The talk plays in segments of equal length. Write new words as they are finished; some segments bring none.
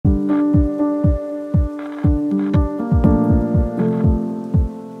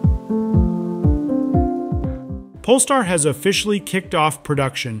Polestar has officially kicked off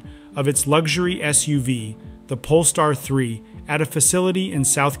production of its luxury SUV, the Polestar 3, at a facility in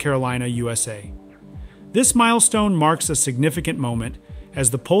South Carolina, USA. This milestone marks a significant moment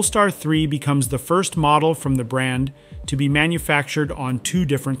as the Polestar 3 becomes the first model from the brand to be manufactured on 2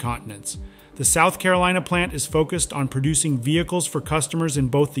 different continents. The South Carolina plant is focused on producing vehicles for customers in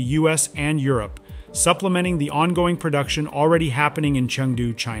both the US and Europe, supplementing the ongoing production already happening in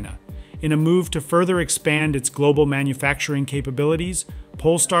Chengdu, China. In a move to further expand its global manufacturing capabilities,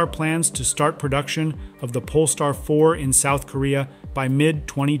 Polestar plans to start production of the Polestar 4 in South Korea by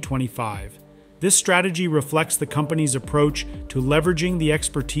mid-2025. This strategy reflects the company's approach to leveraging the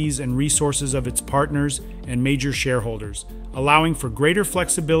expertise and resources of its partners and major shareholders, allowing for greater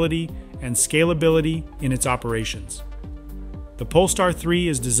flexibility and scalability in its operations. The Polestar 3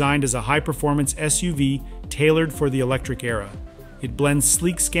 is designed as a high-performance SUV tailored for the electric era. It blends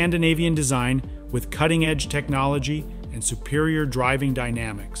sleek Scandinavian design with cutting-edge technology and superior driving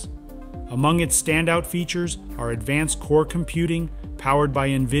dynamics. Among its standout features are advanced core computing powered by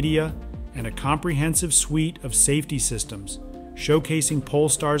NVIDIA and a comprehensive suite of safety systems, showcasing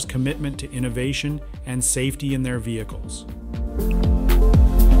Polestar's commitment to innovation and safety in their vehicles.